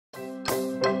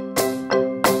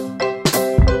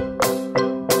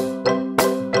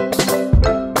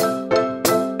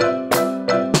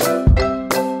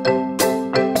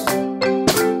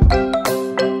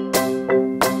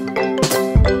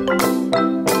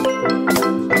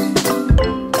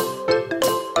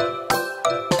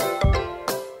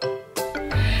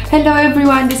Hello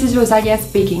everyone, this is Rosalia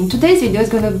speaking. Today's video is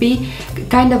going to be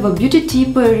kind of a beauty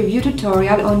tip review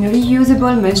tutorial on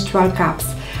reusable menstrual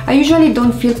cups. I usually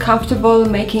don't feel comfortable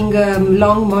making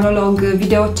long monologue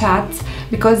video chats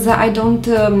because I don't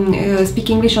speak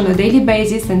English on a daily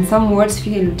basis and some words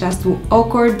feel just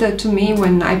awkward to me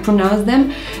when I pronounce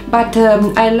them, but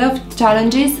I love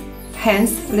challenges.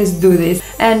 Hence, let's do this.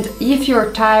 And if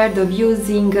you're tired of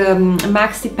using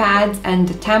maxi pads and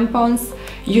tampons,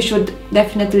 you should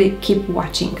definitely keep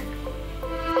watching.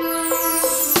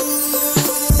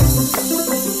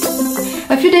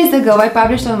 A few days ago I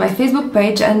published on my Facebook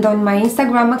page and on my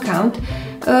Instagram account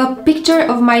a picture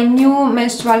of my new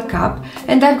menstrual cup,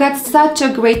 and I've got such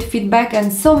a great feedback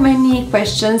and so many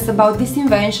questions about this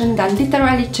invention that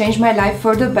literally changed my life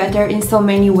for the better in so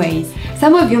many ways.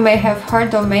 Some of you may have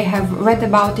heard or may have read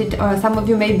about it, or some of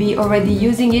you may be already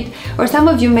using it, or some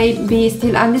of you may be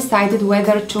still undecided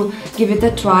whether to give it a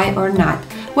try or not.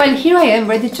 Well, here I am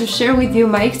ready to share with you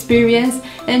my experience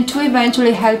and to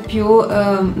eventually help you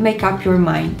make up your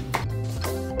mind.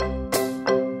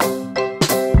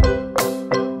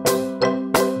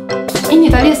 In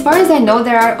Italy, as far as I know,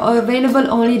 there are available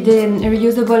only the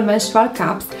reusable menstrual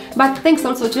cups, but thanks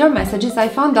also to your messages I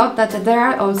found out that there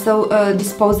are also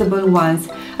disposable ones.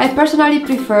 I personally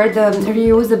prefer the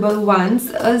reusable ones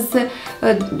as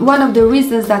one of the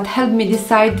reasons that helped me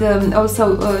decide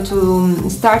also to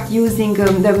start using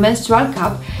the menstrual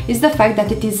cup is the fact that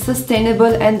it is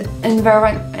sustainable and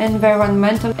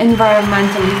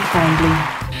environmentally friendly.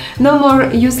 No more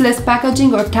useless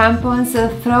packaging or tampons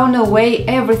thrown away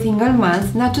every single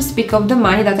month, not to speak of the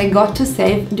money that I got to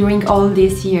save during all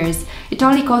these years. It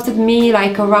only costed me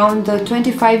like around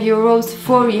 25 euros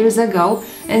 4 years ago,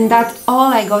 and that's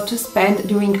all I got to spend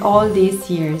during all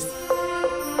these years.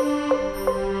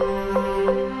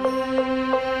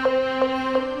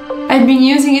 I've been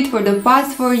using it for the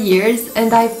past 4 years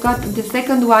and I've got the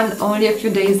second one only a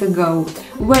few days ago.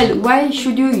 Well, why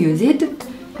should you use it?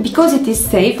 Because it is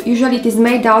safe. Usually it is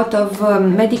made out of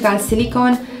medical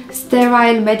silicone,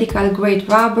 sterile medical grade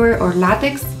rubber or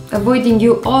latex, avoiding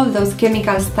you all those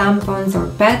chemicals tampons or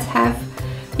pads have.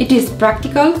 It is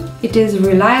practical, it is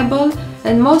reliable,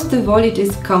 and most of all it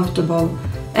is comfortable.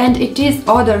 And it is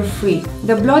odor-free.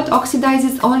 The blood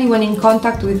oxidizes only when in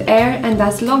contact with air, and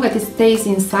as long as it stays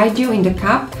inside you in the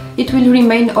cup, it will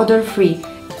remain odor-free,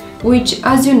 which,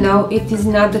 as you know, it is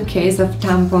not the case of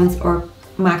tampons or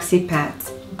maxi pads.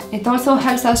 It also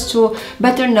helps us to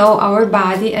better know our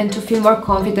body and to feel more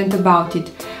confident about it.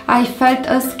 I felt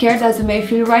as scared as you may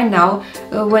feel right now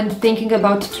when thinking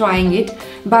about trying it,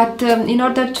 but in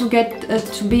order to get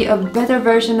to be a better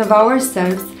version of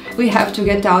ourselves, we have to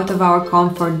get out of our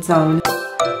comfort zone.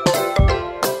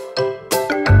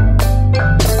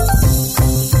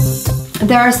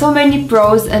 There are so many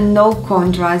pros and no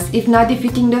contras, if not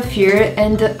defeating the fear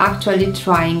and actually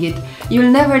trying it.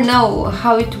 You'll never know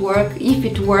how it works, if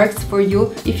it works for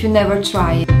you, if you never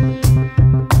try it.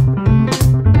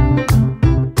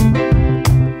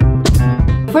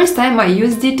 The first time I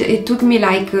used it, it took me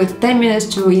like 10 minutes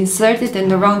to insert it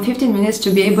and around 15 minutes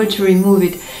to be able to remove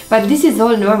it. But this is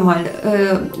all normal.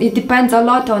 It depends a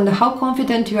lot on how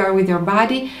confident you are with your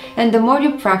body, and the more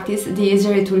you practice, the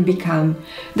easier it will become.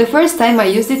 The first time I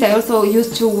used it, I also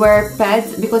used to wear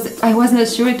pads because I was not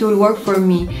sure it will work for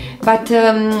me. But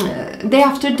day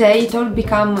after day it all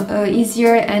became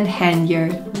easier and handier.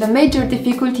 The major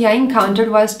difficulty I encountered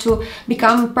was to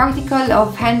become practical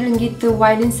of handling it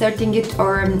while inserting it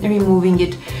or removing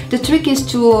it. The trick is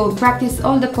to practice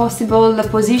all the possible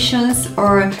positions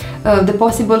or the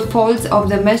possible folds of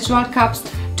the menstrual cups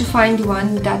to find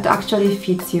one that actually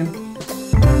fits you.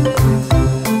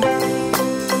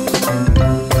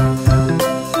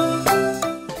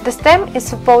 The stem is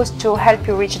supposed to help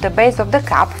you reach the base of the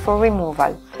cup for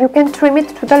removal. You can trim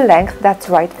it to the length that's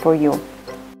right for you.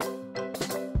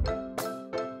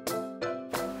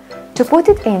 To put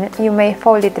it in, you may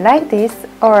fold it like this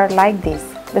or like this.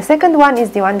 The second one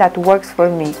is the one that works for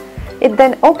me. It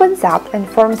then opens up and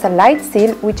forms a light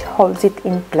seal which holds it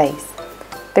in place.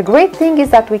 The great thing is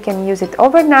that we can use it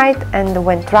overnight and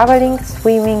when traveling,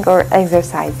 swimming or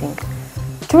exercising.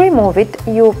 To remove it,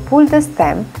 you pull the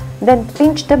stem, then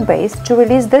pinch the base to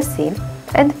release the seal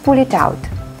and pull it out.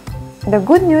 The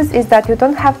good news is that you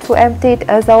don't have to empty it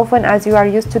as often as you are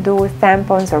used to do with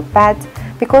tampons or pads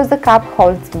because the cup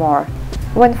holds more.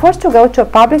 When forced to go to a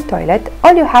public toilet,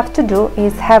 all you have to do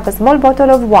is have a small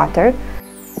bottle of water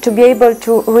to be able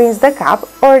to rinse the cup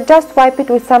or just wipe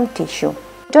it with some tissue.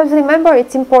 Just remember,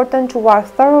 it's important to wash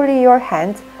thoroughly your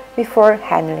hands before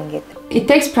handling it. It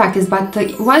takes practice, but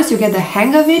once you get the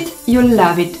hang of it, you'll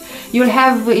love it. You'll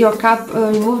have your cup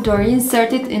removed or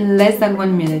inserted in less than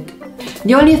 1 minute.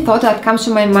 The only thought that comes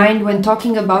to my mind when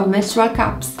talking about menstrual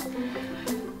cups: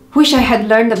 wish I had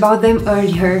learned about them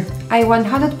earlier. I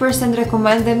 100%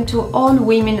 recommend them to all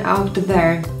women out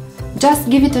there. Just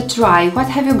give it a try. What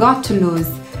have you got to lose?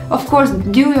 Of course,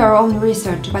 do your own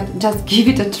research, but just give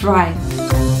it a try.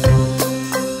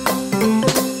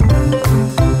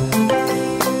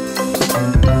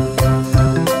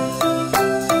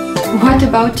 What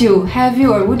about you? Have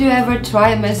you or would you ever try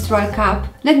a menstrual cup?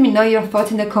 Let me know your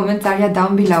thoughts in the comments area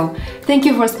down below. Thank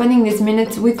you for spending these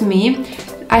minutes with me.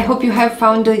 I hope you have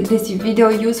found this video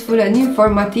useful and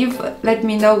informative. Let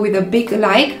me know with a big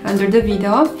like under the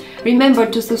video. Remember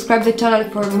to subscribe the channel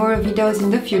for more videos in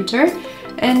the future.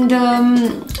 And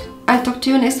I'll talk to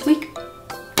you next week.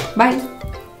 Bye!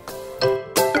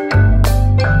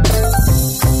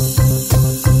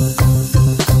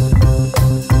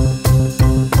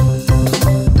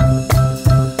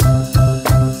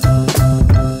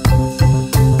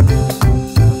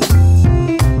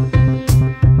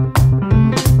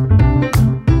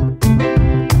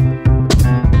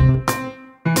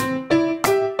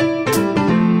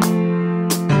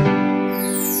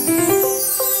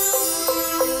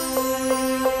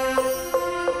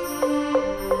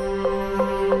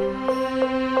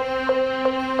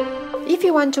 If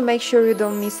you want to make sure you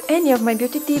don't miss any of my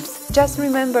beauty tips, just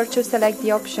remember to select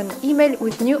the option email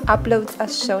with new uploads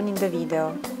as shown in the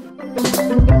video.